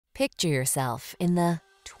Picture yourself in the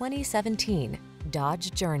 2017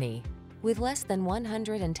 Dodge Journey. With less than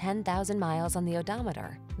 110,000 miles on the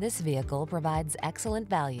odometer, this vehicle provides excellent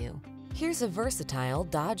value. Here's a versatile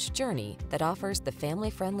Dodge Journey that offers the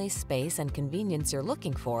family-friendly space and convenience you're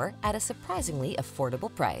looking for at a surprisingly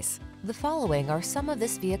affordable price. The following are some of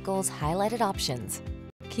this vehicle's highlighted options: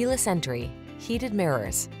 keyless entry, heated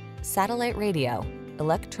mirrors, satellite radio,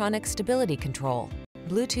 electronic stability control,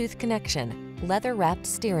 Bluetooth connection, leather-wrapped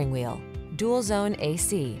steering wheel, dual-zone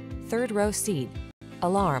AC, third-row seat,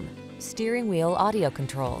 alarm, steering wheel audio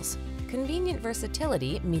controls. Convenient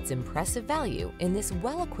versatility meets impressive value in this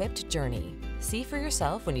well-equipped Journey. See for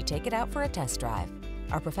yourself when you take it out for a test drive.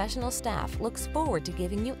 Our professional staff looks forward to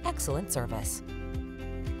giving you excellent service.